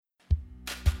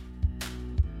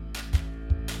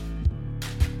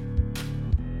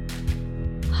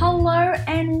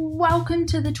and welcome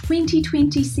to the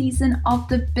 2020 season of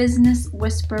the Business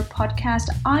Whisperer podcast.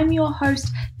 I'm your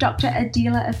host, Dr.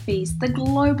 Adela Afiz, the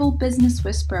Global Business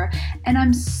Whisperer, and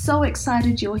I'm so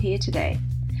excited you're here today.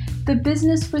 The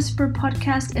Business Whisperer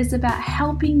podcast is about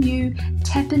helping you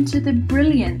tap into the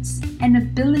brilliance and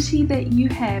ability that you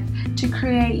have to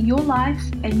create your life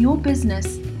and your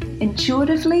business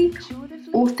intuitively,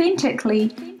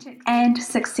 authentically, and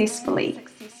successfully.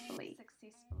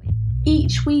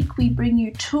 Each week we bring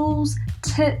you tools,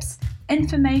 tips,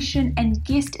 information, and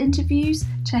guest interviews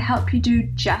to help you do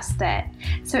just that.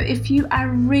 So if you are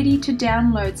ready to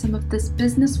download some of this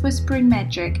business whispering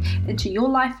magic into your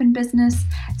life and business,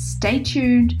 stay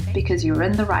tuned because you're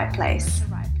in the right place.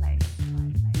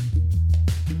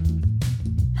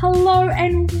 Hello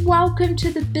and welcome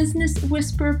to the Business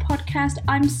Whisperer podcast.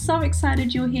 I'm so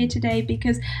excited you're here today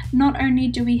because not only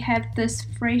do we have this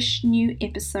fresh new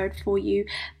episode for you,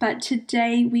 but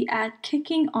today we are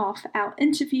kicking off our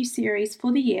interview series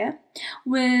for the year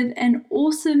with an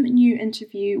awesome new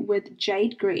interview with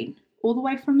Jade Green, all the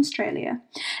way from Australia.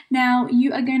 Now,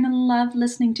 you are going to love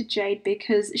listening to Jade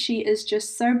because she is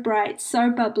just so bright,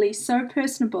 so bubbly, so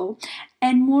personable,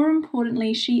 and more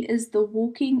importantly, she is the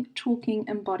walking, talking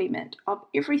embodiment of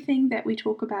everything that we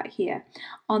talk about here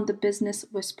on the Business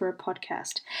Whisperer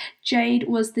podcast. Jade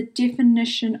was the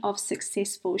definition of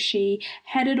successful. She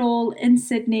had it all in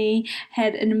Sydney,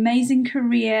 had an amazing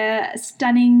career,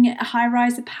 stunning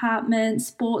high-rise apartment,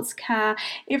 sports car,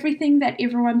 everything that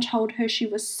everyone told her she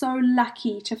was so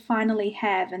lucky to finally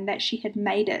have and that she had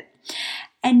made it.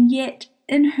 And yet,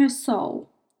 in her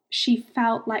soul, she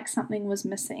felt like something was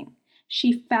missing.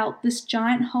 She felt this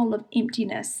giant hole of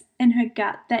emptiness in her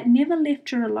gut that never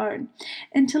left her alone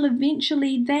until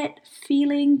eventually that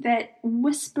feeling, that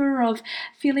whisper of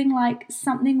feeling like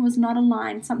something was not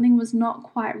aligned, something was not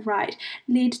quite right,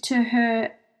 led to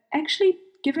her actually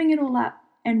giving it all up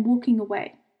and walking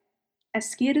away. As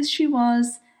scared as she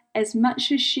was, as much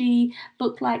as she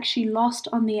looked like she lost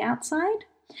on the outside,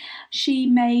 she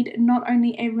made not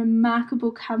only a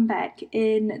remarkable comeback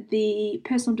in the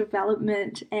personal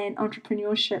development and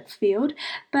entrepreneurship field,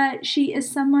 but she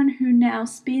is someone who now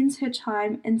spends her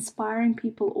time inspiring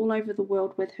people all over the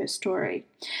world with her story.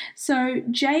 So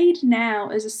Jade now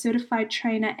is a certified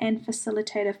trainer and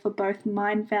facilitator for both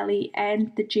Mindvalley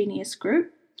and the Genius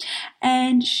Group.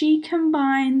 And she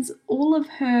combines all of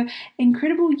her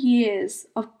incredible years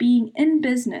of being in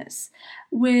business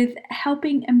with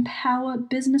helping empower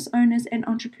business owners and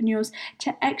entrepreneurs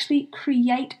to actually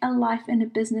create a life and a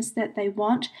business that they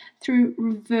want through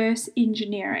reverse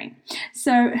engineering.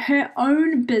 So her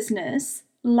own business,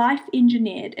 Life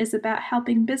Engineered, is about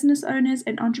helping business owners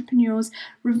and entrepreneurs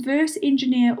reverse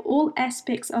engineer all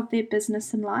aspects of their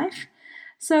business and life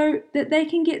so that they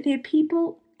can get their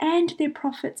people and their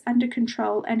profits under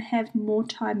control and have more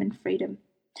time and freedom.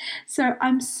 So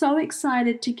I'm so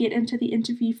excited to get into the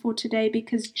interview for today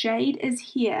because Jade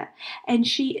is here and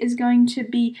she is going to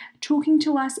be talking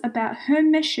to us about her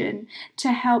mission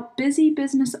to help busy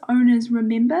business owners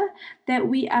remember that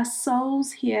we are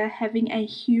souls here having a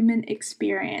human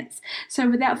experience. So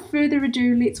without further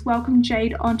ado, let's welcome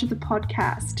Jade onto the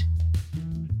podcast.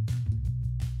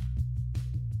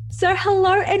 So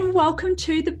hello and welcome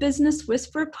to the Business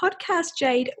Whisperer podcast,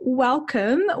 Jade.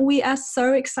 Welcome. We are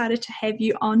so excited to have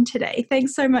you on today.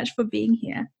 Thanks so much for being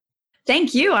here.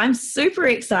 Thank you. I'm super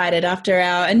excited after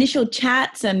our initial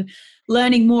chats and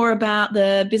learning more about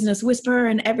the Business Whisperer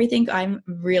and everything. I'm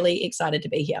really excited to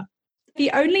be here. The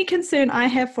only concern I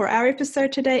have for our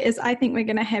episode today is I think we're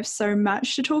going to have so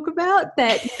much to talk about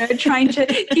that trying to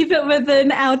keep it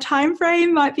within our time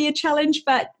frame might be a challenge,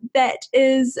 but that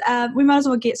is, we might as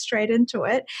well get straight into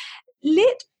it.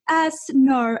 Let us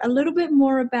know a little bit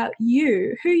more about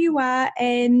you, who you are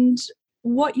and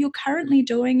what you're currently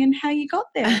doing and how you got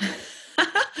there.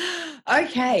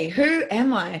 Okay, who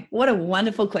am I? What a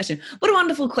wonderful question. What a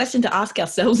wonderful question to ask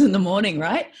ourselves in the morning,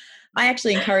 right? I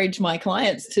actually encourage my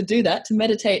clients to do that, to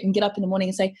meditate and get up in the morning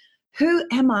and say, who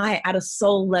am I at a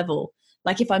soul level?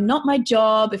 Like if I'm not my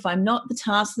job, if I'm not the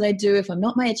tasks that I do, if I'm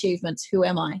not my achievements, who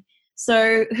am I?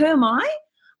 So who am I?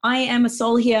 I am a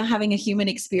soul here having a human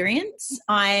experience.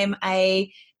 I'm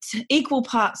a equal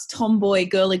parts tomboy,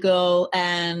 girly girl,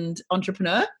 and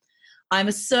entrepreneur. I'm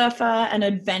a surfer, an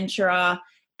adventurer,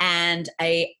 and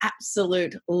a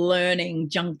absolute learning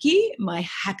junkie. My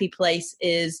happy place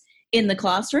is in the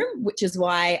classroom, which is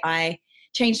why I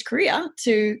changed career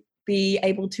to be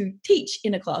able to teach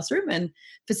in a classroom and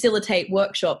facilitate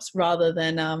workshops rather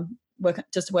than work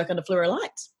under fluoro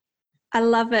lights. I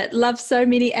love it. Love so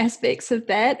many aspects of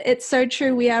that. It's so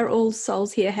true. We are all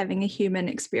souls here having a human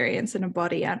experience in a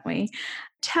body, aren't we?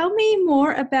 Tell me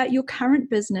more about your current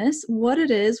business, what it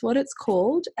is, what it's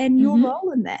called, and your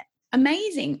role in that.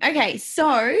 Amazing. Okay,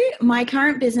 so my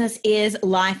current business is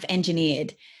Life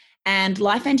Engineered. And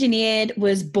Life Engineered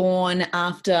was born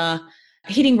after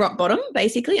hitting rock bottom,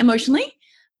 basically, emotionally.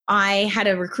 I had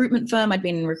a recruitment firm. I'd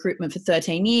been in recruitment for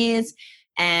 13 years,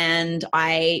 and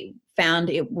I found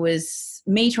it was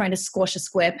me trying to squash a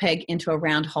square peg into a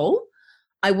round hole.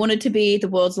 I wanted to be the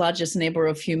world's largest neighbor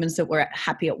of humans that were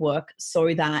happy at work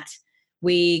so that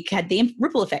we had the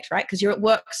ripple effect, right? Because you're at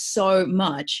work so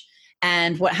much.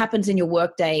 And what happens in your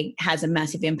workday has a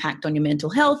massive impact on your mental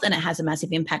health, and it has a massive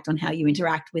impact on how you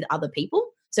interact with other people.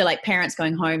 So like parents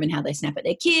going home and how they snap at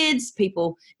their kids,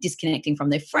 people disconnecting from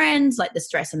their friends, like the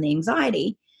stress and the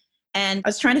anxiety. And I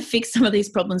was trying to fix some of these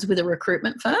problems with a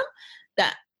recruitment firm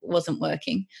that wasn't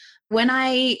working. When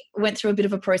I went through a bit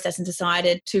of a process and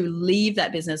decided to leave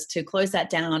that business, to close that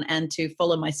down and to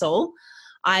follow my soul,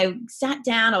 I sat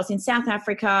down. I was in South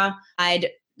Africa. I'd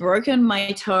broken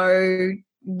my toe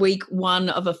week 1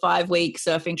 of a 5-week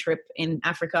surfing trip in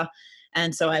Africa.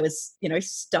 And so I was,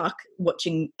 stuck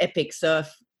watching epic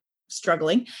surf,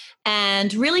 struggling,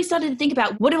 and really started to think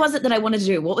about what was it that I wanted to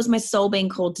do? What was my soul being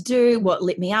called to do? What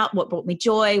lit me up? What brought me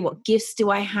joy? What gifts do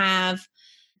I have?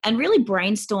 And really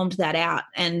brainstormed that out.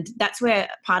 And that's where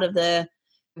part of the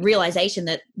realization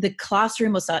that the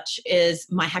classroom or such is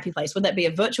my happy place. Would that be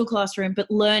a virtual classroom?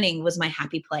 But learning was my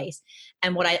happy place.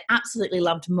 And what I absolutely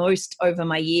loved most over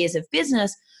my years of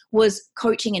business was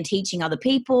coaching and teaching other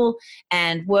people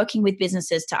and working with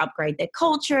businesses to upgrade their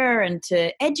culture and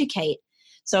to educate.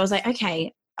 So I was like,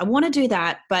 okay, I want to do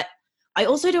that, but I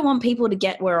also don't want people to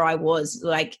get where I was,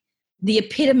 like the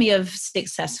epitome of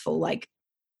successful. Like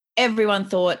everyone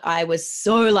thought I was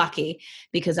so lucky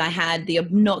because I had the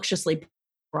obnoxiously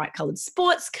bright coloured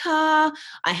sports car.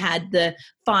 I had the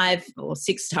 5 or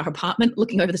 6-star apartment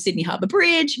looking over the Sydney Harbour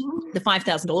Bridge, the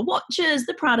 $5,000 watches,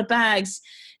 the Prada bags,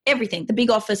 everything, the big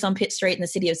office on Pitt Street in the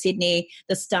city of Sydney,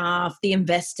 the staff, the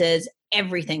investors,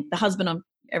 everything, the husband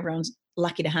everyone's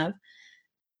lucky to have.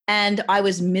 And I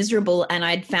was miserable, and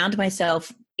I'd found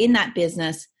myself in that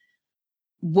business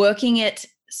working it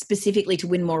specifically to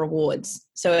win more awards.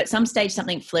 So at some stage,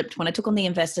 something flipped. When I took on the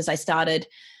investors, I started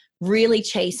really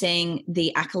chasing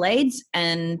the accolades,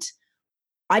 and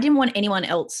I didn't want anyone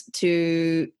else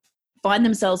to find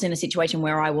themselves in a situation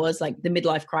where I was, like the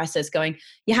midlife crisis, going,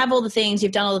 you have all the things,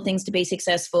 you've done all the things to be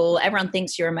successful, everyone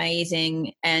thinks you're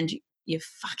amazing, and you're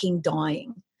fucking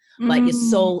dying. Like your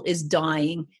soul is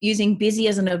dying. Using busy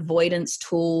as an avoidance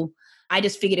tool, I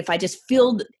just figured if I just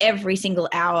filled every single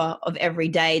hour of every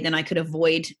day, then I could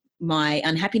avoid my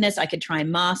unhappiness. I could try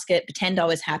and mask it, pretend I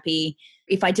was happy.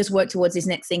 If I just work towards this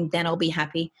next thing, then I'll be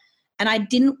happy. And I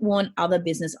didn't want other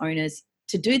business owners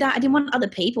to do that. I didn't want other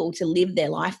people to live their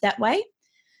life that way.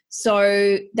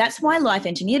 So that's why Life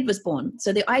Engineered was born.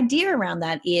 So the idea around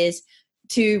that is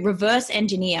to reverse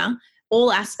engineer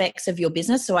all aspects of your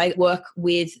business. So I work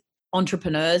with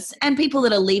entrepreneurs and people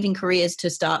that are leaving careers to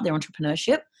start their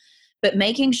entrepreneurship, but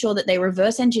making sure that they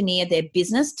reverse engineer their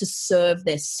business to serve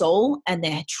their soul and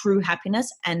their true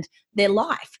happiness and their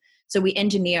life. So we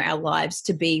engineer our lives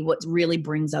to be what really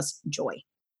brings us joy.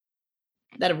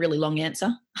 That a really long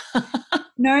answer.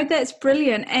 No, that's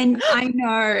brilliant. And I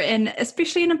know, and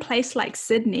especially in a place like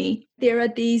Sydney, there are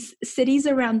these cities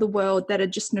around the world that are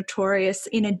just notorious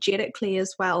energetically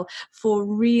as well for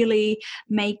really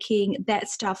making that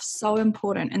stuff so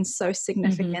important and so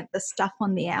significant, the stuff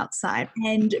on the outside.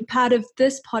 And part of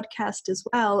this podcast as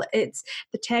well, it's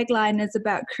the tagline is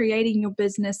about creating your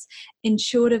business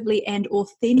intuitively and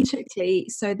authentically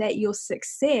so that your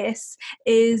success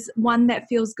is one that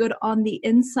feels good on the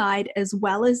inside as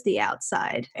well as the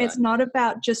outside. Right. It's not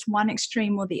about just one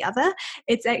extreme or the other.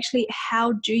 It's actually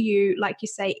how do you, like you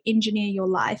say, engineer your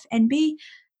life and be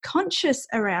conscious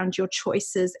around your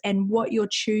choices and what you're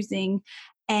choosing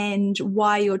and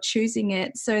why you're choosing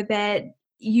it so that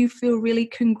you feel really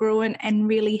congruent and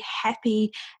really happy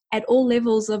at all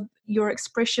levels of your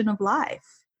expression of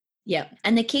life. Yeah.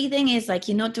 And the key thing is like,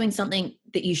 you're not doing something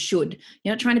that you should.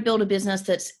 You're not trying to build a business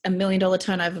that's $1 million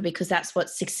turnover because that's what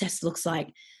success looks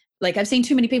like. Like I've seen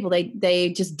too many people,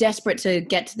 they just desperate to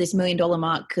get to this $1 million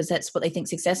mark because that's what they think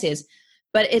success is.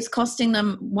 But it's costing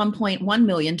them 1.1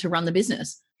 million to run the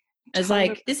business. It's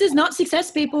like, this is not success,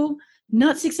 people,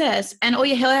 not success. And or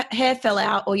your hair fell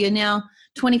out, or you're now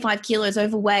 25 kilos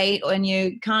overweight, and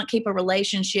you can't keep a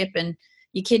relationship and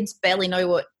your kids barely know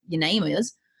what your name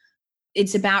is.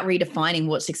 It's about redefining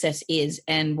what success is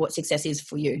and what success is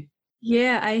for you.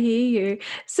 Yeah, I hear you.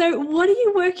 So, what are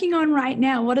you working on right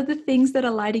now? What are the things that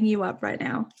are lighting you up right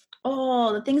now?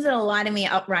 Oh, the things that are lighting me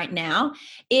up right now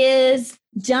is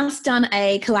just done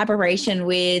a collaboration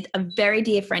with a very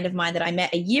dear friend of mine that I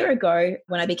met a year ago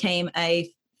when I became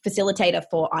a facilitator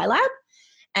for iLab.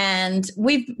 And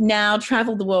we've now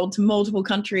traveled the world to multiple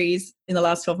countries in the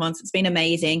last 12 months. It's been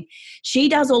amazing. She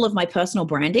does all of my personal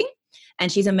branding,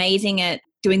 and she's amazing at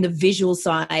doing the visual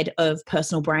side of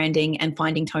personal branding and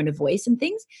finding tone of voice and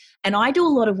things. And I do a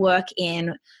lot of work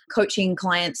in coaching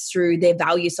clients through their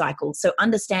value cycle. So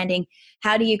understanding,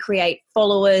 how do you create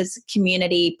followers,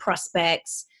 community,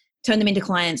 prospects, turn them into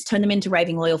clients, turn them into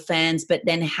raving loyal fans, but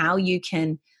then how you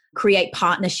can create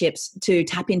partnerships to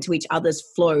tap into each other's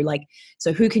flow. Like,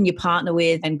 so who can you partner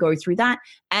with and go through that?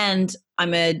 And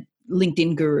I'm a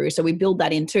LinkedIn guru, so we build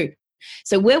that in too.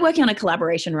 So we're working on a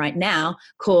collaboration right now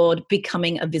called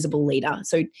Becoming a Visible Leader.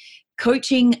 So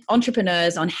coaching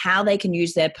entrepreneurs on how they can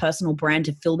use their personal brand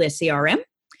to fill their CRM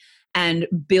and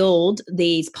build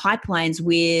these pipelines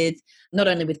with not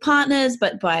only with partners,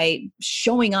 but by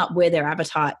showing up where their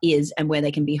avatar is and where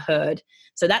they can be heard.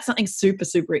 So that's something super,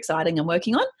 super exciting I'm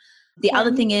working on. The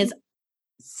other thing is,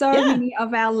 Many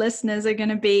of our listeners are going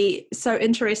to be so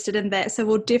interested in that. So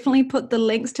we'll definitely put the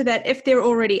links to that if they're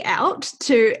already out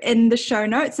to in the show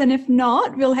notes. And if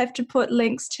not, we'll have to put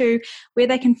links to where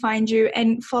they can find you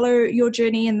and follow your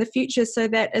journey in the future so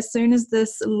that as soon as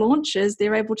this launches,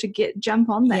 they're able to jump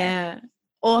on that. Yeah.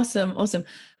 Awesome.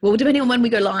 Well, depending on when we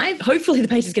go live, hopefully the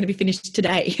page is going to be finished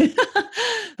today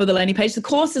for the landing page. The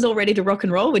course is all ready to rock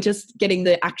and roll. We're just getting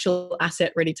the actual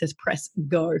asset ready to press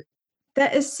go.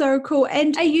 That is so cool.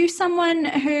 And are you someone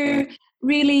who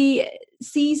really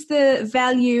sees the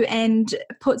value and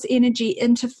puts energy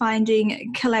into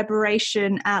finding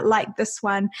collaboration like this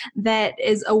one that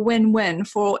is a win-win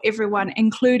for everyone,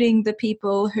 including the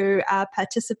people who are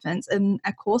participants in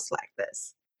a course like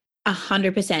this?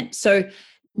 100%. So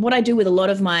what I do with a lot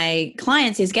of my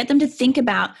clients is get them to think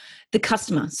about the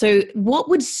customer. So what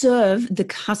would serve the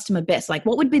customer best? Like,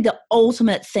 what would be the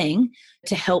ultimate thing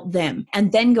to help them?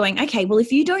 And then going, okay, well,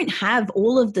 if you don't have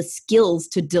all of the skills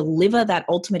to deliver that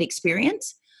ultimate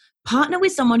experience, partner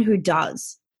with someone who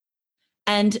does.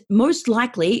 And most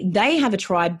likely they have a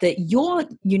tribe that your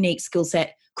unique skill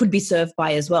set could be served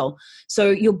by as well.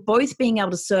 So you're both being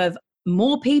able to serve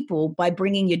more people by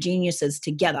bringing your geniuses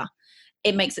together.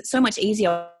 It makes it so much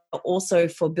easier also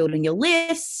for building your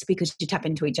lists because you tap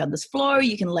into each other's flow,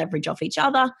 you can leverage off each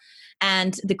other,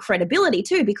 and the credibility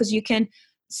too, because you can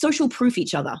social proof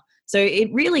each other. So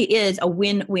it really is a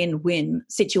win-win-win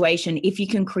situation if you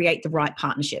can create the right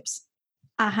partnerships.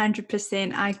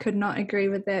 100%. I could not agree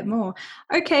with that more.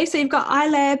 Okay, so you've got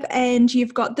iLab and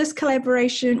you've got this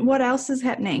collaboration. What else is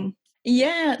happening?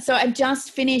 Yeah, so I've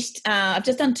just finished, I've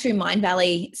just done 2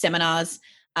 Mindvalley seminars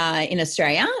in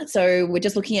Australia. So we're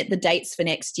just looking at the dates for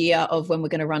next year of when we're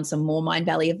going to run some more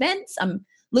Mindvalley events.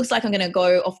 Looks like I'm going to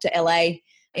go off to LA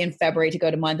in February to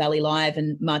go to Mindvalley Live,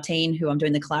 and Martine, who I'm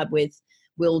doing the collab with,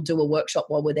 will do a workshop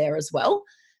while we're there as well.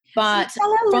 But so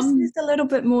tell our listeners a little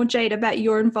bit more, Jade, about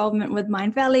your involvement with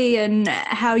Mindvalley and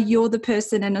how you're the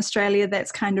person in Australia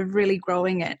that's kind of really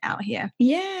growing it out here.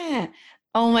 Yeah.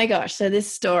 Oh my gosh. So this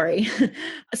story.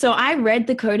 So I read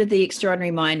The Code of the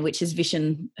Extraordinary Mind, which is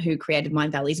Vishen, who created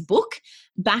Mindvalley's book,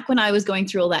 back when I was going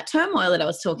through all that turmoil that I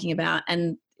was talking about.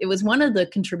 And it was one of the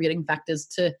contributing factors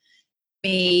to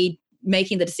me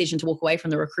making the decision to walk away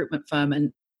from the recruitment firm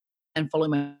and follow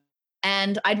my.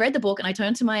 And I'd read the book and I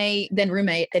turned to my then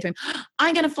roommate, said to him,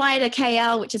 I'm going to fly to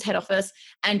KL, which is head office,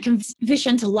 and convince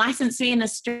Vishen to license me in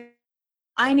Australia.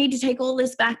 I need to take all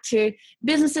this back to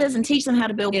businesses and teach them how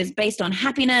to build is based on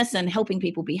happiness and helping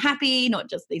people be happy, not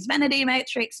just these vanity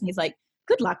metrics. And he's like,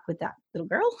 good luck with that, little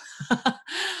girl.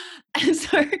 And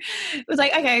so it was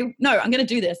like, okay, no, I'm going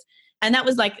to do this. And that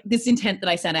was like this intent that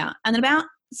I set out. And then about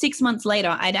 6 months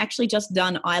later, I'd actually just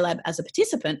done iLab as a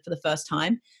participant for the first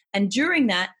time. And during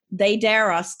that, they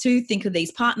dare us to think of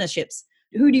these partnerships.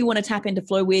 Who do you want to tap into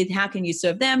flow with? How can you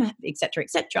serve them? Et cetera, et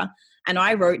cetera. And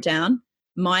I wrote down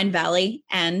Mindvalley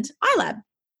and iLab.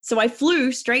 So I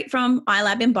flew straight from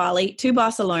iLab in Bali to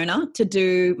Barcelona to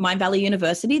do Mindvalley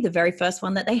University, the very first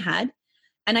one that they had.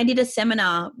 And I did a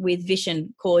seminar with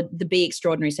Vishen called the Be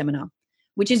Extraordinary Seminar,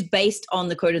 which is based on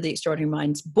the Code of the Extraordinary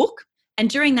Mind's book. And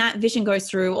during that, Vishen goes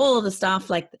through all of the stuff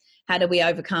like how do we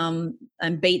overcome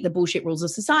and beat the bullshit rules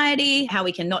of society, how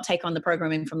we can not take on the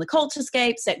programming from the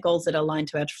culturescape, set goals that are aligned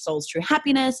to our soul's true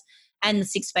happiness, and the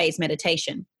 6-phase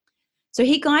meditation. So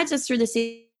he guides us through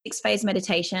the 6-phase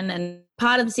meditation, and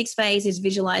part of the 6th phase is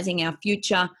visualizing our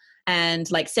future and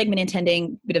like segment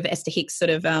intending, bit of Esther Hicks sort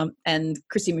of, and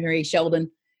Chrissy Marie Sheldon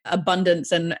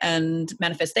abundance and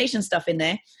manifestation stuff in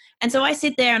there. And so I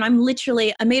sit there and I'm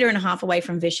literally 1.5 meters away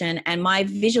from Vishen, and my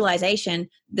visualization,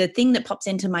 the thing that pops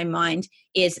into my mind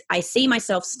is I see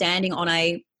myself standing on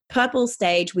a purple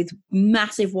stage with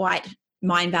massive white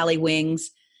Mindvalley wings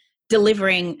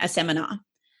delivering a seminar.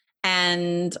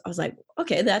 And I was like,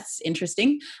 okay, that's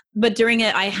interesting. But during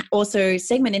it, I also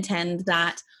segment intend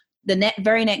that the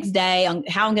very next day,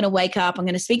 how I'm going to wake up, I'm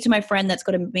going to speak to my friend that's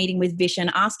got a meeting with Vishen,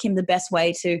 ask him the best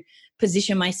way to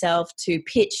position myself to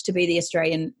pitch to be the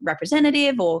Australian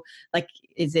representative, or like,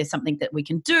 is there something that we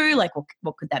can do? Like,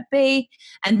 what could that be?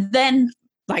 And then,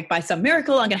 like, by some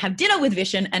miracle, I'm going to have dinner with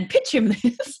Vishen and pitch him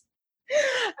this.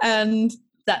 And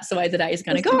that's the way the day is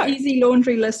going to go. Easy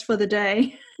laundry list for the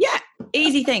day. Yeah,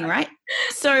 easy thing, right?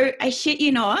 So I shit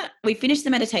you not, we finished the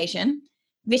meditation.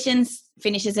 Vishen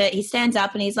finishes it. He stands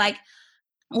up and he's like,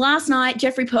 last night,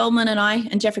 Jeffrey Pearlman and I,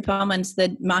 and Jeffrey Pearlman's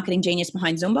the marketing genius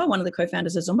behind Zumba, one of the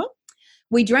co-founders of Zumba,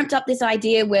 we dreamt up this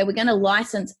idea where we're going to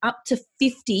license up to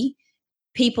 50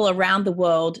 people around the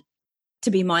world to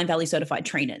be Mindvalley certified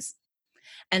trainers.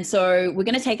 And so we're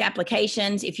going to take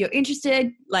applications. If you're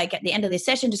interested, like at the end of this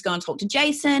session, just go and talk to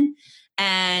Jason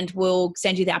and we'll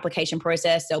send you the application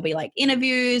process. There'll be like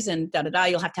interviews and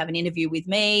You'll have to have an interview with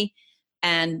me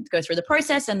and go through the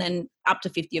process, and then up to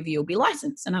 50 of you will be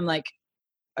licensed. And I'm like,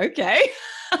 okay.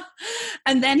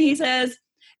 And then he says,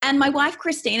 and my wife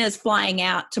Christina is flying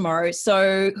out tomorrow,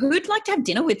 so who'd like to have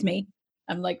dinner with me?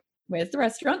 I'm like, where's the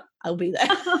restaurant? I'll be there.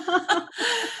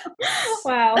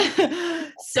 Wow.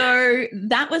 So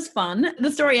that was fun.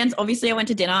 The story ends, obviously I went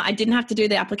to dinner. I didn't have to do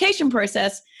the application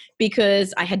process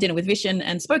because I had dinner with Vishen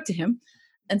and spoke to him.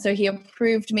 And so he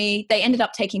approved me. They ended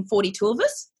up taking 42 of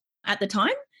us at the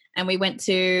time. And we went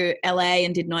to LA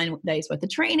and did 9 days worth of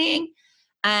training.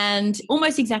 And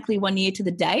almost exactly 1 year to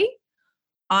the day,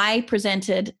 I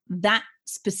presented that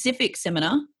specific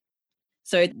seminar.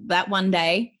 So that one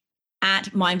day at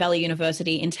Mindvalley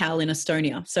University in Tallinn,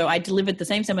 Estonia. So I delivered the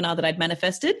same seminar that I'd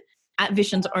manifested at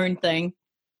Vishen's own thing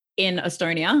in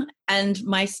Estonia. And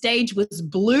my stage was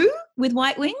blue with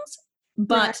white wings,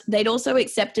 but they'd also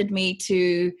accepted me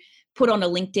to put on a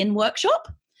LinkedIn workshop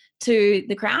to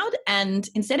the crowd. And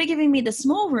instead of giving me the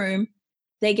small room,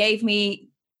 they gave me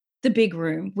the big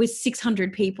room with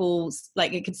 600 people,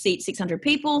 like it could seat 600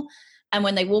 people. And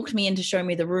when they walked me in to show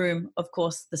me the room, of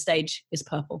course, the stage is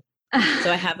purple.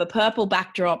 So I have a purple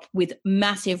backdrop with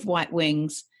massive white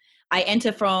wings. I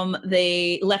enter from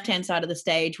the left-hand side of the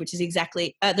stage, which is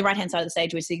exactly the right-hand side of the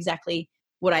stage, which is exactly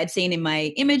what I had seen in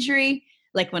my imagery.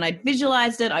 Like when I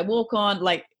visualized it, I walk on,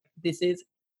 like, this is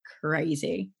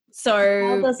crazy. So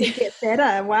how does it get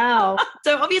better? Wow.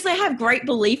 So obviously I have great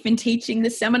belief in teaching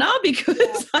this seminar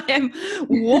because I am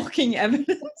walking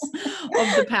evidence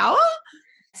of the power.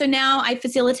 So now I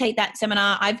facilitate that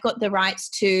seminar. I've got the rights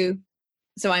to,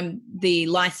 so I'm the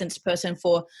licensed person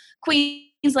for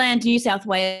Queensland, New South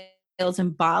Wales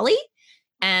and Bali.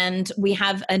 And we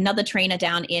have another trainer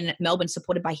down in Melbourne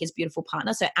supported by his beautiful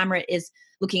partner. So Amrit is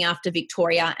looking after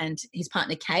Victoria and his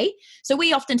partner Kay. So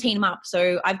we often team up.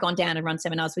 So I've gone down and run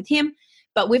seminars with him.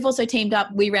 But we've also teamed up.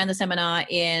 We ran the seminar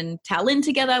in Tallinn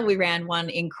together. We ran one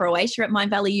in Croatia at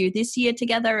Mindvalley U this year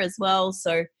together as well.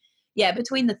 So yeah,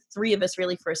 between the three of us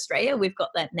really for Australia, we've got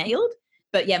that nailed.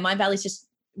 But yeah, Mindvalley's just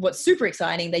what's super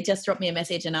exciting. They just dropped me a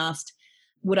message and asked,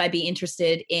 would I be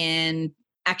interested in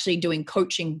actually doing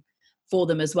coaching for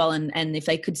them as well, and if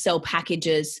they could sell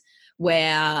packages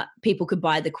where people could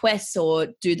buy the quests or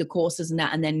do the courses and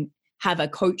that, and then have a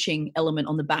coaching element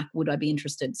on the back, would I be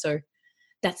interested? So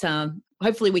that's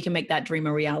hopefully we can make that dream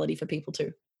a reality for people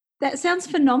too. That sounds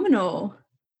phenomenal.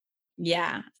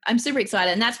 Yeah, I'm super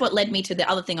excited, and that's what led me to the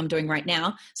other thing I'm doing right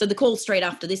now. So the call straight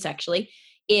after this actually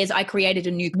is I created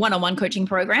a new one-on-one coaching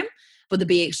program for the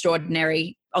Be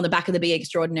Extraordinary, on the back of the Be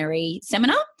Extraordinary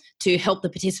seminar, to help the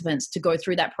participants to go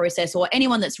through that process, or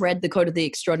anyone that's read the Code of the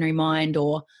Extraordinary Mind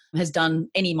or has done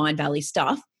any Mindvalley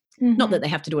stuff. Mm-hmm. Not that they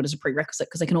have to do it as a prerequisite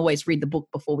because they can always read the book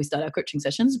before we start our coaching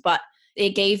sessions, but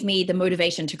it gave me the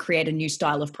motivation to create a new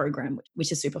style of program,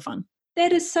 which is super fun.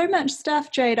 That is so much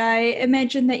stuff, Jade. I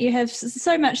imagine that you have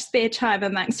so much spare time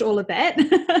amongst all of that.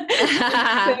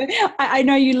 So I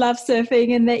know you love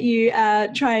surfing and that you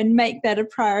try and make that a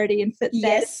priority and fit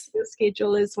that into your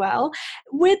schedule as well.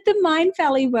 With the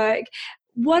Mindvalley work,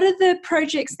 what are the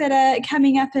projects that are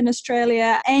coming up in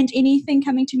Australia and anything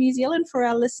coming to New Zealand for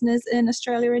our listeners in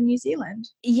Australia and New Zealand?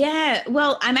 Yeah,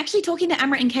 well, I'm actually talking to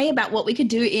Amrit and Kay about what we could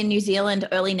do in New Zealand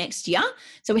early next year.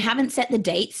 So we haven't set the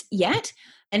dates yet.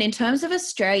 And in terms of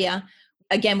Australia,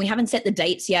 again, we haven't set the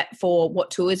dates yet for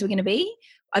what tours we're going to be.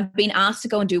 I've been asked to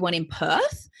go and do one in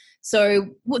Perth. So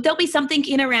there'll be something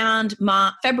in around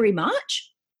February,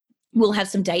 March. we'll have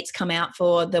some dates come out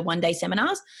for the 1-day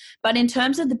seminars. But in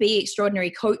terms of the Be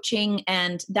Extraordinary coaching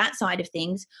and that side of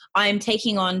things, I'm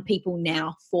taking on people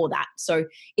now for that. So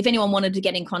if anyone wanted to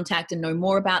get in contact and know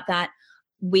more about that,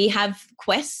 we have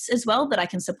quests as well that I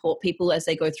can support people as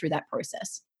they go through that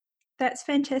process. That's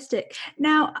fantastic.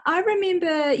 Now, I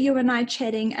remember you and I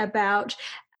chatting about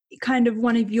kind of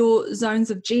one of your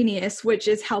zones of genius, which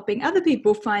is helping other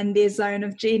people find their zone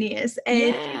of genius.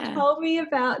 And you told me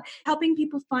about helping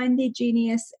people find their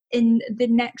genius in the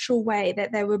natural way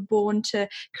that they were born to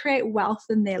create wealth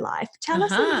in their life. Tell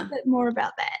us a little bit more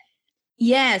about that.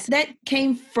 Yes, that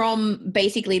came from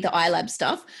basically the iLab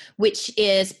stuff, which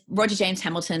is Roger James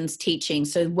Hamilton's teaching,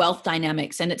 so wealth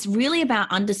dynamics. And it's really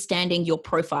about understanding your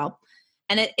profile.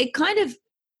 And it kind of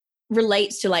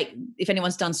relates to, like, if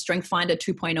anyone's done Strength Finder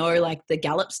 2.0, like the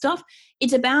Gallup stuff,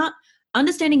 it's about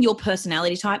understanding your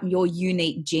personality type, your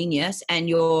unique genius and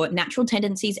your natural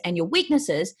tendencies and your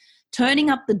weaknesses, turning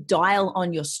up the dial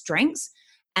on your strengths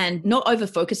and not over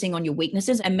focusing on your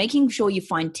weaknesses, and making sure you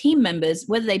find team members,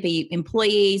 whether they be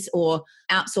employees or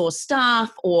outsourced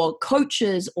staff or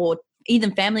coaches or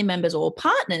even family members or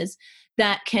partners,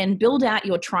 that can build out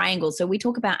your triangle. So we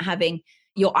talk about having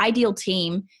your ideal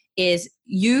team is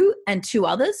you and 2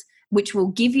 others, which will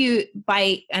give you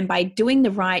by doing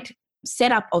the right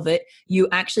setup of it, you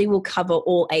actually will cover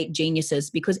all 8 geniuses,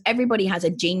 because everybody has a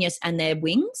genius and their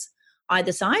wings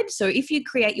either side. So if you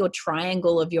create your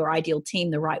triangle of your ideal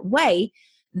team the right way,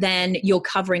 then you're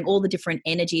covering all the different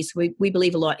energies. We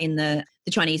believe a lot in the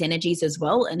Chinese energies as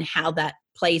well, and how that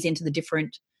plays into the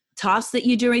different tasks that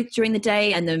you do during the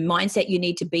day and the mindset you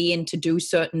need to be in to do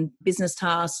certain business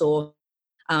tasks or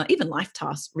even life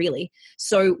tasks, really.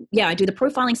 So yeah, I do the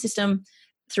profiling system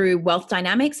through Wealth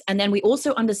Dynamics. And then we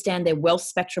also understand their wealth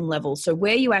spectrum level. So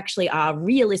where you actually are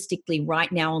realistically right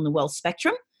now on the wealth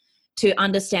spectrum, to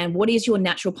understand what is your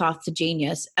natural path to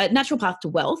genius, natural path to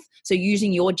wealth. So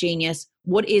using your genius,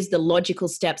 what is the logical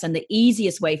steps and the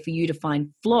easiest way for you to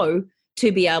find flow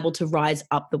to be able to rise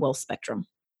up the wealth spectrum?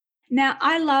 Now,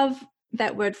 I love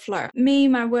that word flow. Me,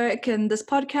 my work and this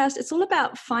podcast, it's all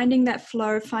about finding that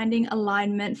flow, finding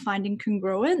alignment, finding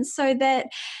congruence, so that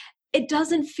it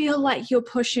doesn't feel like you're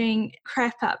pushing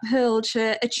crap uphill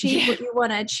to achieve what you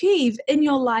want to achieve in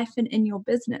your life and in your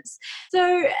business.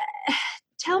 So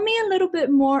tell me a little bit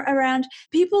more around,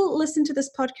 people listen to this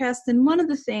podcast, and one of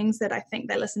the things that I think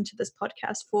they listen to this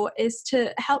podcast for is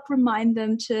to help remind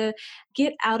them to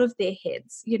get out of their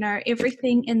heads. You know,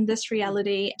 everything in this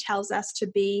reality tells us to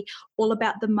be all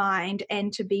about the mind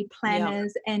and to be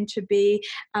planners and to be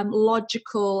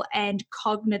logical and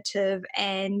cognitive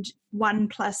and 1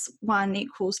 + 1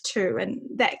 = 2 and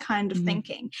that kind of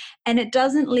thinking. And it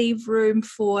doesn't leave room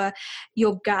for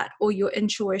your gut or your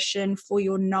intuition, for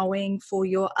your knowing, for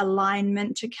your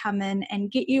alignment to come in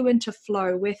and get you into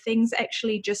flow, where things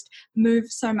actually just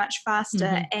move so much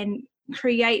faster and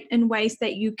create in ways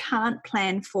that you can't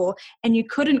plan for and you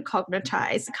couldn't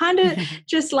cognitize. Kind of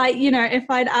just like, you know, if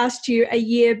I'd asked you a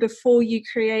year before you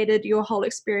created your whole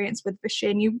experience with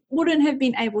Vishen, you wouldn't have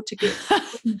been able to get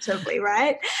cognitively,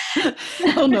 right?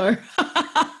 Oh no.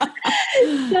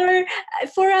 So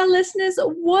for our listeners,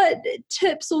 what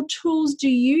tips or tools do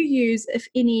you use, if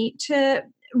any, to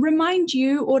remind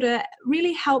you or to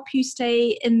really help you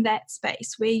stay in that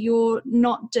space where you're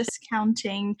not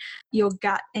discounting your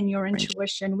gut and your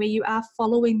intuition, where you are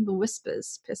following the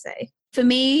whispers per se? For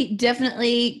me,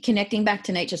 definitely connecting back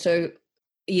to nature. So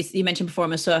you mentioned before,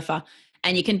 I'm a surfer,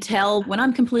 and you can tell when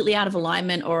I'm completely out of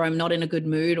alignment or I'm not in a good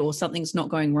mood or something's not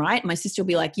going right. My sister will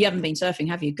be like, "You haven't been surfing,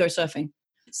 have you? Go surfing."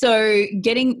 So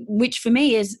which for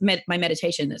me is my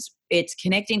meditation. It's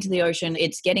connecting to the ocean.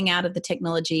 It's getting out of the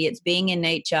technology. It's being in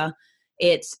nature.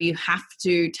 You have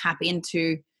to tap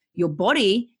into your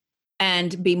body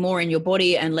and be more in your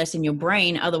body and less in your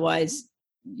brain. Otherwise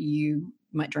you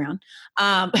might drown.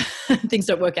 Things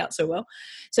don't work out so well.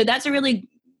 So that's a really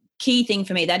key thing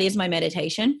for me. That is my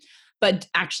meditation, but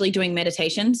actually doing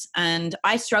meditations. And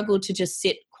I struggle to just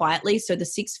sit quietly. So the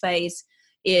 6 phase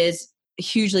is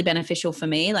hugely beneficial for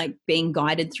me, like being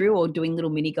guided through or doing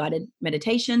little mini guided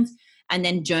meditations and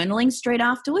then journaling straight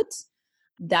afterwards.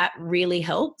 That really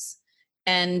helps.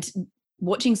 And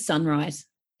watching sunrise.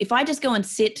 If I just go and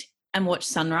sit and watch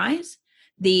sunrise,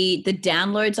 the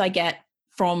downloads I get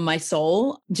from my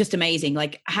soul, just amazing.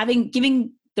 Like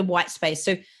giving the white space.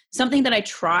 So something that I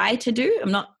try to do,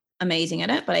 I'm not amazing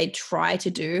at it, but I try to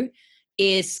do,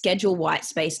 is schedule white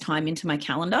space time into my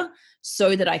calendar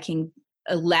so that I can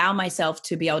allow myself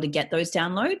to be able to get those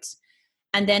downloads.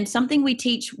 And then something we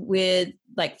teach from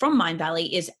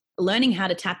Mindvalley is learning how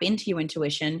to tap into your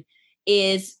intuition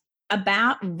is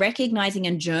about recognizing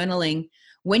and journaling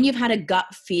when you've had a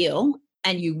gut feel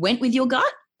and you went with your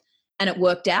gut and it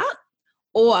worked out,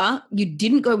 or you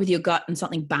didn't go with your gut and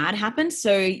something bad happened.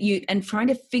 So and trying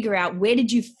to figure out, where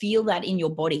did you feel that in your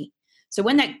body? So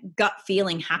when that gut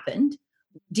feeling happened,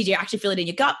 did you actually feel it in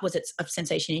your gut? Was it a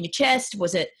sensation in your chest?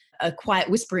 Was it a quiet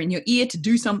whisper in your ear to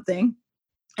do something?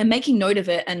 And making note of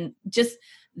it, and just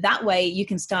that way you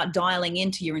can start dialing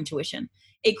into your intuition.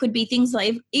 It could be things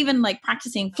like even like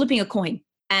practicing flipping a coin,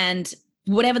 and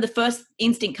whatever the first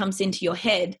instinct comes into your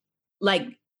head,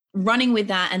 like running with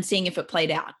that and seeing if it played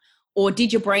out. Or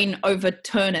did your brain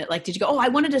overturn it? Like, did you go, oh, I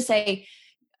wanted to say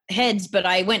heads, but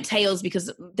I went tails, because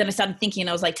then I started thinking and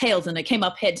I was like tails, and it came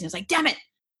up heads, and it's like, damn it.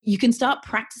 You can start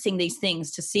practicing these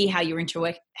things to see how your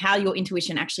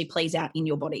intuition actually plays out in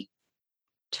your body.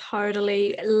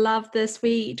 Totally love this.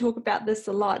 We talk about this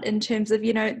a lot in terms of,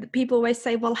 people always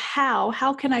say, well,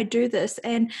 how can I do this?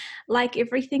 And like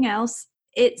everything else,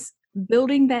 it's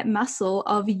building that muscle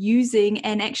of using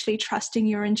and actually trusting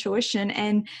your intuition.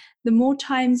 And the more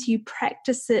times you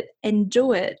practice it and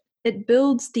do it, it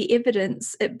builds the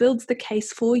evidence, it builds the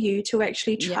case for you to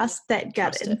actually trust that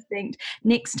gut instinct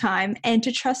next time, and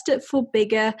to trust it for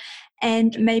bigger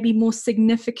and maybe more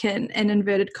significant, in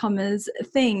inverted commas,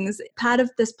 things. Part of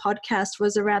this podcast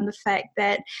was around the fact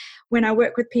that when I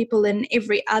work with people in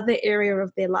every other area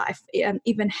of their life,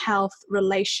 even health,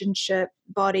 relationship,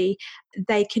 body,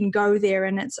 they can go there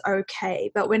and it's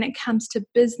okay. But when it comes to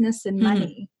business and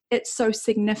money, it's so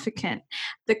significant.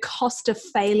 The cost of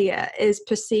failure is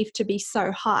perceived to be so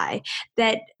high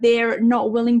that they're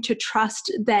not willing to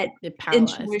trust that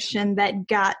intuition, that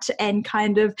gut, and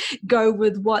kind of go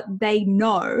with what they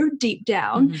know deep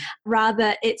down.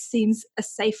 Rather, it seems a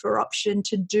safer option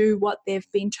to do what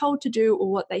they've been told to do or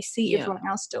what they see everyone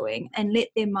else doing, and let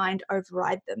their mind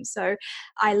override them. So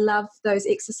I love those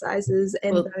exercises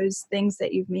and those things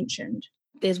that you've mentioned.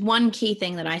 There's one key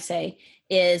thing that I say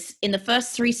is, in the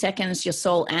first 3 seconds, your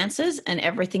soul answers, and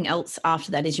everything else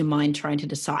after that is your mind trying to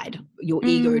decide, your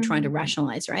ego trying to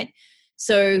rationalize, right?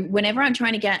 So whenever I'm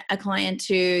trying to get a client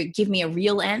to give me a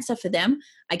real answer for them,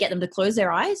 I get them to close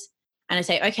their eyes and I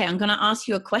say, okay, I'm going to ask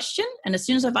you a question. And as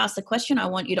soon as I've asked the question, I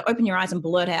want you to open your eyes and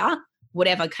blurt out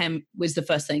whatever was the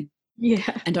first thing.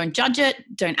 Yeah. And don't judge it.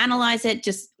 Don't analyze it.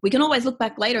 We can always look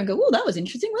back later and go, oh, that was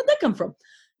interesting. Where'd that come from?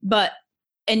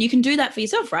 And you can do that for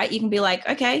yourself, right? You can be like,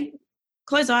 okay,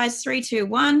 close eyes, 3, 2,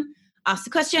 1, ask the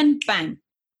question, bang,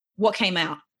 what came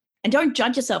out? And don't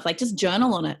judge yourself, like just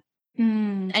journal on it.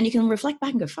 And you can reflect back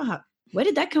and go, fuck, where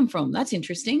did that come from? That's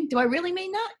interesting. Do I really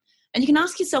mean that? And you can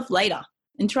ask yourself later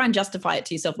and try and justify it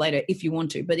to yourself later if you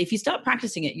want to. But if you start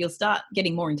practicing it, you'll start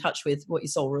getting more in touch with what your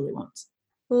soul really wants.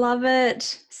 Love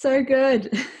it. So good.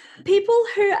 People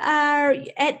who are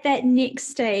at that next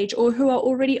stage, or who are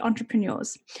already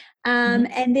entrepreneurs,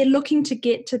 and they're looking to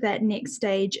get to that next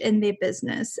stage in their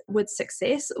business with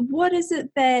success, what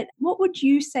would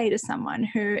you say to someone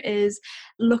who is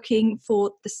looking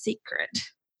for the secret?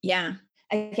 Yeah.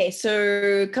 Okay.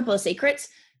 So a couple of secrets.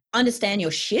 Understand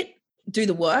your shit, do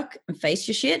the work and face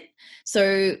your shit.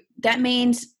 So that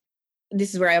means,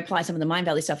 this is where I apply some of the Mind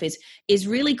Valley stuff, is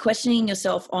really questioning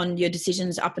yourself on your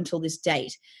decisions up until this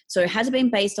date. So has it been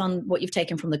based on what you've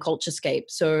taken from the culturescape?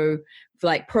 So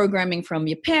like programming from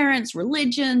your parents,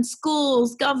 religion,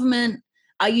 schools, government.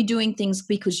 Are you doing things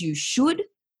because you should?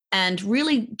 And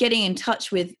really getting in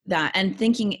touch with that and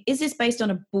thinking, is this based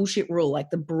on a bullshit rule, like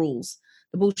the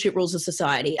bullshit rules of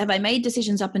society? Have I made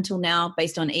decisions up until now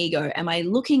based on ego? Am I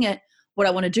looking at what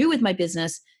I want to do with my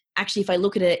business? Actually, if I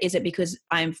look at it, is it because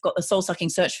I've got the soul-sucking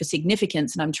search for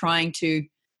significance and I'm trying to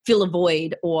fill a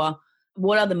void, or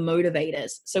what are the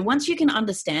motivators? So once you can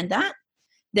understand that,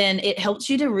 then it helps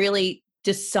you to really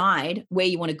decide where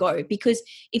you want to go. Because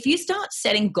if you start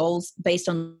setting goals based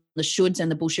on the shoulds and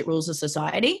the bullshit rules of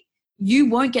society, you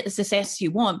won't get the success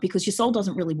you want, because your soul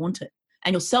doesn't really want it.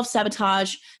 And you'll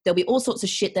self-sabotage. There'll be all sorts of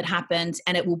shit that happens,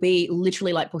 and it will be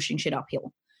literally like pushing shit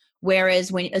uphill.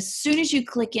 Whereas as soon as you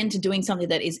click into doing something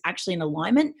that is actually in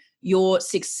alignment, your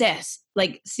success,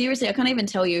 like seriously, I can't even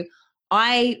tell you,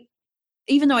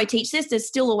 even though I teach this, there's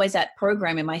still always that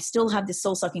programming. I still have this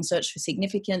soul-sucking search for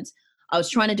significance. I was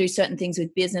trying to do certain things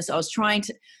with business. I was trying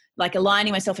to like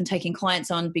aligning myself and taking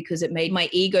clients on because it made my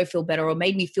ego feel better, or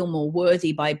made me feel more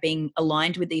worthy by being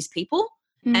aligned with these people.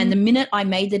 And the minute I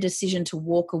made the decision to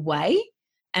walk away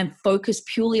and focus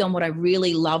purely on what I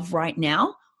really love right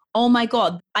now, oh my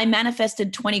God, I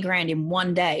manifested 20 grand in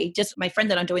one day. Just my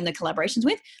friend that I'm doing the collaborations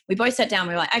with, we both sat down.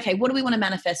 We were like, okay, what do we want to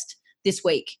manifest this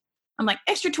week? I'm like,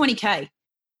 extra 20K.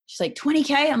 She's like,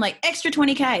 20K? I'm like, extra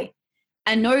 20K.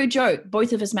 And no joke,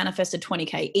 both of us manifested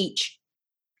 20K each.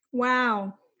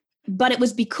 Wow. But it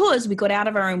was because we got out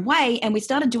of our own way and we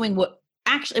started doing what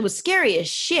actually, it was scary as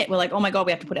shit. We're like, oh my God,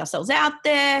 we have to put ourselves out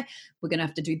there. We're going to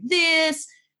have to do this.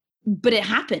 But it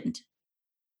happened.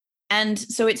 And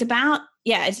so it's about,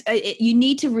 you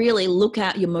need to really look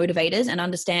at your motivators and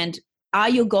understand, are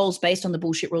your goals based on the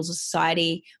bullshit rules of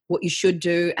society, what you should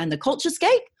do, and the culture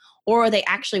scape? Or are they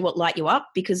actually what light you up?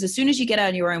 Because as soon as you get out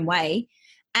of your own way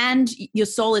and your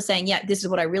soul is saying, yeah, this is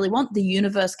what I really want, the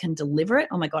universe can deliver it.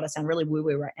 Oh my God, I sound really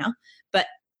woo-woo right now. But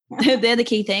they're the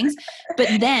key things. But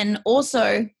then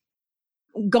also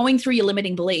going through your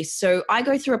limiting beliefs. So I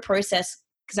go through a process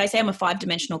because I say I'm a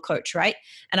 5-dimensional coach, right?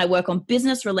 And I work on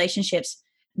business, relationships,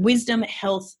 wisdom,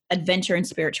 health, adventure, and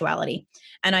spirituality.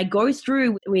 And I go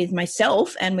through with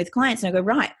myself and with clients and I go,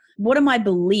 right, what are my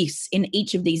beliefs in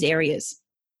each of these areas?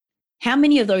 How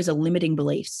many of those are limiting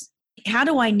beliefs? How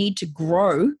do I need to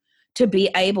grow to be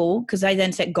able, because I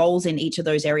then set goals in each of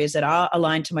those areas that are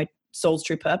aligned to my soul's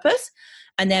true purpose.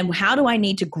 And then how do I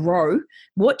need to grow?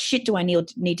 What shit do I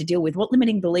need to deal with? What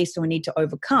limiting beliefs do I need to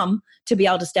overcome to be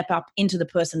able to step up into the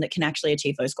person that can actually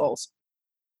achieve those goals?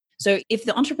 So if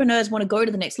the entrepreneurs want to go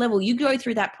to the next level, you go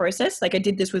through that process. Like I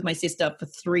did this with my sister for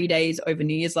 3 days over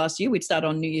New Year's last year. We'd start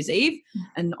on New Year's Eve.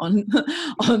 And on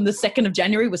the 2nd of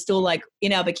January, we're still like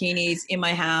in our bikinis in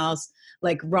my house,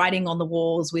 like writing on the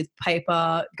walls with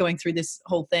paper, going through this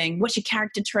whole thing. What's your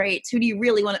character traits? Who are you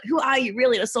really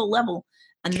at a soul level?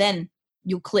 And then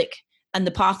you'll click and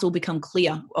the path will become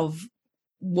clear of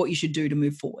what you should do to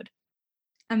move forward.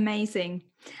 Amazing.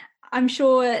 I'm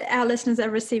sure our listeners are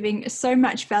receiving so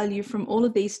much value from all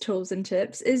of these tools and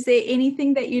tips. Is there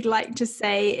anything that you'd like to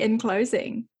say in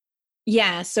closing?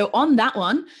 Yeah. So on that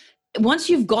one, once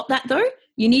you've got that though,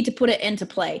 you need to put it into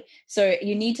play. So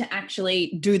you need to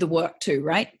actually do the work too,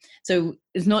 right? So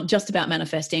it's not just about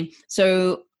manifesting.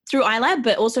 So through iLab,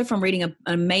 but also from reading an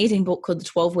amazing book called The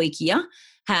 12-Week Year,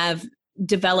 have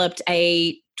developed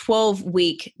a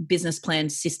 12-week business plan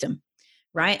system,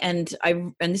 right? And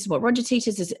this is what Roger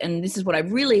teaches, and this is what I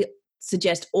really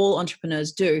suggest all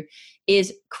entrepreneurs do,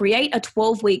 is create a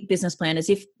 12-week business plan as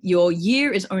if your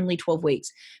year is only 12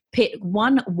 weeks. Pick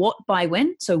one what by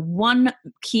when, so one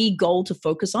key goal to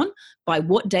focus on, by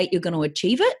what date you're going to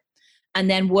achieve it, and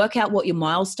then work out what your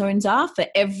milestones are for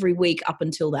every week up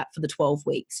until that for the 12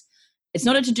 weeks. It's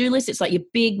not a to-do list. It's like your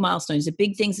big milestones, the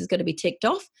big things that's going to be ticked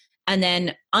off, and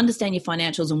then understand your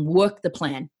financials and work the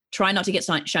plan. Try not to get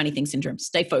shiny thing syndrome.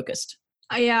 Stay focused.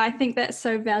 Yeah, I think that's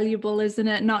so valuable, isn't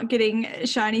it? Not getting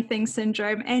shiny thing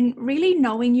syndrome and really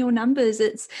knowing your numbers.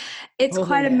 It's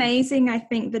quite amazing, I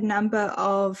think, the number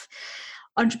of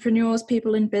entrepreneurs,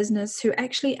 people in business who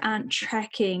actually aren't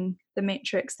tracking the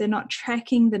metrics. They're not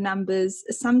tracking the numbers.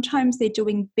 Sometimes they're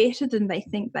doing better than they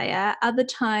think they are. Other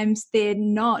times they're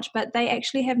not, but they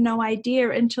actually have no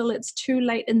idea until it's too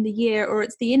late in the year, or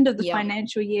it's the end of the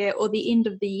financial year, or the end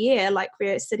of the year like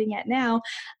we're sitting at now,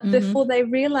 before they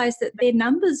realize that their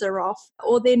numbers are off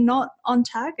or they're not on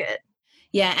target.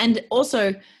 Yeah. And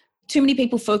also, too many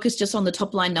people focus just on the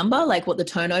top line number, like what the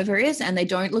turnover is, and they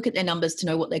don't look at their numbers to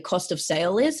know what their cost of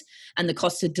sale is and the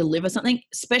cost to deliver something,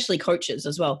 especially coaches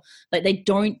as well. Like they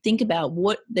don't think about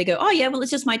what they go, oh yeah, well,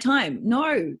 it's just my time.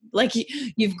 No, like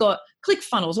you've got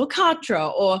ClickFunnels or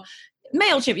Kartra or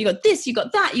MailChimp, you've got this, you've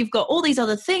got that, you've got all these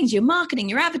other things, your marketing,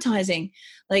 your advertising.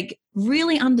 Like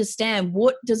really understand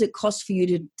what does it cost for you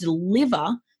to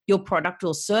deliver your product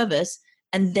or service,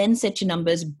 and then set your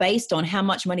numbers based on how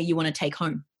much money you want to take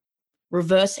home.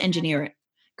 Reverse engineer it.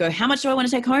 Go, how much do I want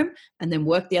to take home? And then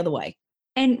work the other way.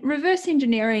 And reverse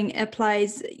engineering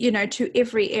applies, to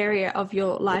every area of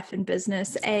your life and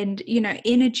business. And,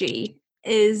 energy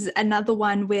is another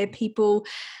one where people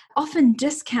often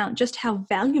discount just how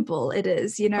valuable it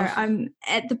is. I'm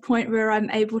at the point where I'm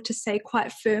able to say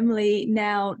quite firmly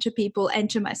now to people and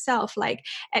to myself, like,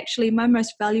 actually my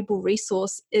most valuable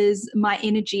resource is my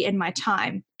energy and my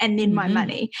time, and then my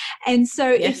money. And so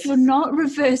if you're not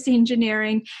reverse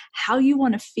engineering how you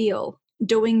want to feel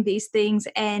doing these things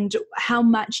and how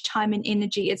much time and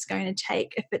energy it's going to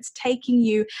take, if it's taking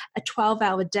you a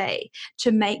 12-hour day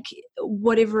to make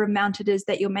whatever amount it is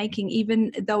that you're making,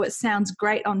 even though it sounds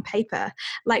great on paper,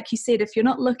 like you said, if you're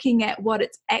not looking at what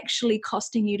it's actually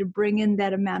costing you to bring in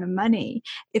that amount of money,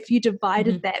 if you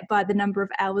divided that by the number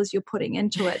of hours you're putting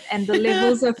into it and the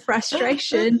levels of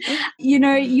frustration,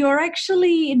 you're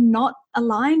actually not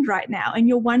aligned right now, and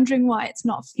you're wondering why it's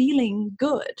not feeling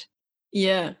good.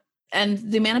 Yeah. And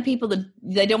the amount of people that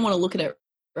they don't want to look at it,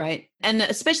 right? And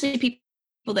especially people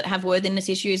that have worthiness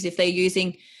issues, if they're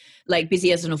using like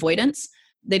busy as an avoidance,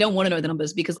 they don't want to know the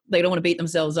numbers because they don't want to beat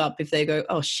themselves up if they go,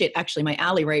 oh shit, actually my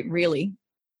hourly rate really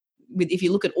if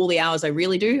you look at all the hours I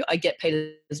really do, I get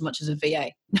paid as much as a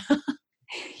VA.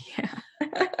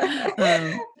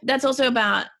 Yeah. That's also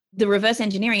about the reverse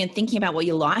engineering and thinking about what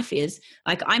your life is.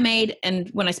 Like and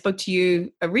when I spoke to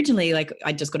you originally, like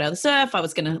I just got out of the surf, I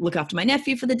was going to look after my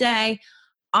nephew for the day.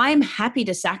 I'm happy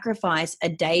to sacrifice a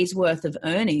day's worth of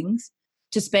earnings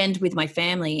to spend with my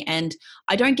family. And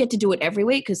I don't get to do it every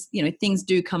week because, things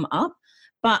do come up,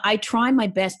 but I try my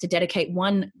best to dedicate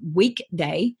one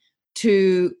weekday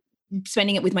to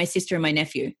spending it with my sister and my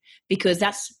nephew, because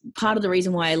that's part of the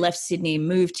reason why I left Sydney and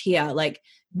moved here.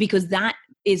 Because that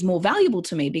is more valuable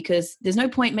to me, because there's no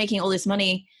point making all this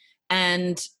money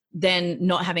and then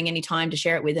not having any time to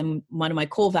share it with them. One of my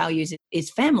core values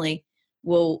is family.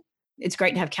 Well, it's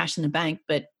great to have cash in the bank,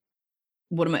 but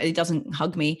it doesn't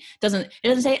hug me. It doesn't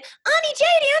say, Auntie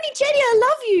Jady, I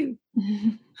love you.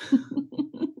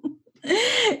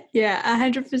 Yeah,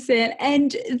 100%.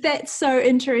 And that's so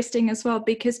interesting as well,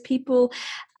 because people,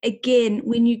 again,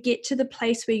 when you get to the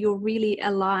place where you're really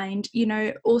aligned,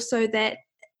 also that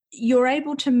you're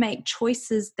able to make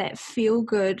choices that feel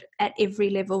good at every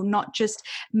level, not just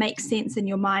make sense in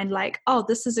your mind, like, oh,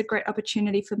 this is a great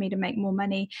opportunity for me to make more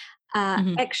money.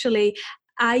 Actually,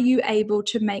 are you able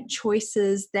to make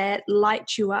choices that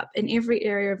light you up in every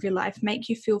area of your life, make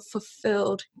you feel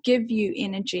fulfilled, give you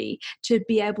energy to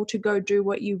be able to go do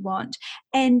what you want?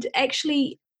 And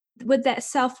actually, with that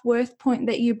self-worth point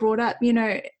that you brought up,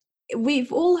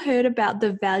 we've all heard about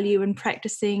the value in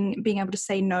practicing being able to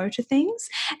say no to things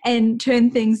and turn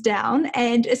things down.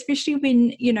 And especially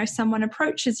when, someone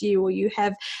approaches you, or you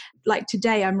have, like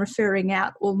today, I'm referring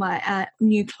out all my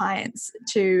new clients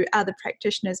to other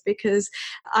practitioners because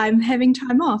I'm having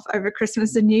time off over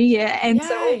Christmas and New Year. And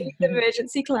so all these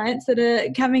emergency clients that are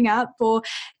coming up, or,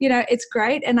 it's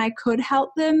great and I could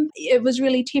help them. It was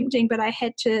really tempting, but I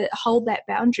had to hold that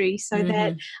boundary so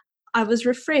that I was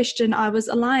refreshed and I was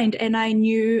aligned, and I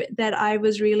knew that I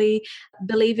was really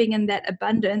believing in that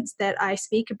abundance that I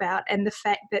speak about, and the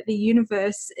fact that the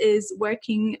universe is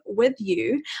working with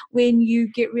you when you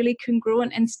get really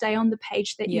congruent and stay on the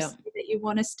page that you say that you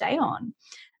want to stay on.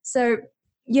 So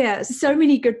yeah, so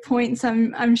many good points.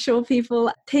 I'm sure people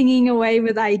pinging away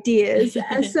with ideas.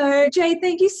 So Jade,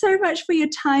 thank you so much for your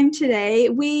time today.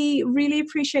 We really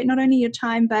appreciate not only your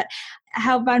time, but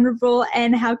how vulnerable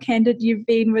and how candid you've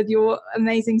been with your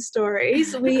amazing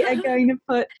stories. We are going to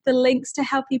put the links to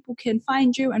how people can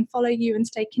find you and follow you and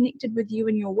stay connected with you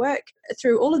and your work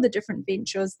through all of the different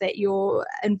ventures that you're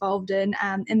involved in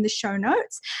the show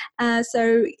notes.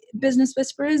 So Business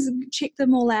Whisperers, check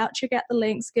them all out, check out the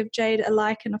links, give Jade a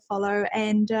like and a follow,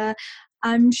 and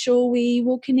I'm sure we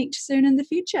will connect soon in the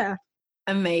future.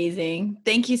 Amazing.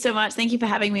 Thank you so much. Thank you for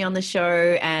having me on the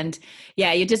show. And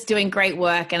yeah, you're just doing great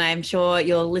work, and I'm sure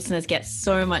your listeners get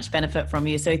so much benefit from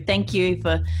you. So thank you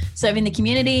for serving the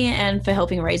community and for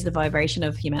helping raise the vibration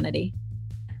of humanity.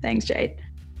 Thanks, Jade.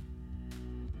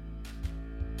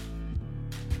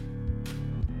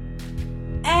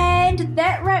 And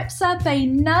that wraps up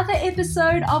another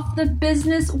episode of the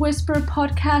Business Whisperer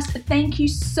podcast. Thank you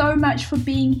so much for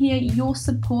being here. Your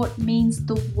support means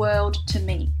the world to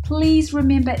me. Please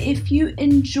remember, if you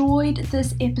enjoyed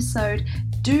this episode,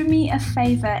 do me a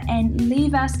favor and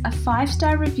leave us a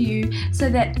 5-star review so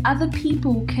that other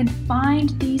people can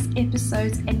find these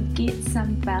episodes and get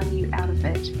some value out of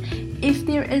it. If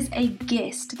there is a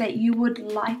guest that you would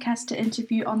like us to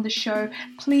interview on the show,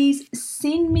 please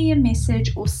send me a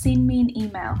message or send me an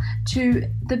email to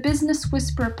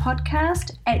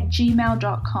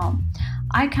thebusinesswhispererpodcast@gmail.com.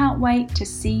 I can't wait to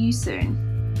see you soon.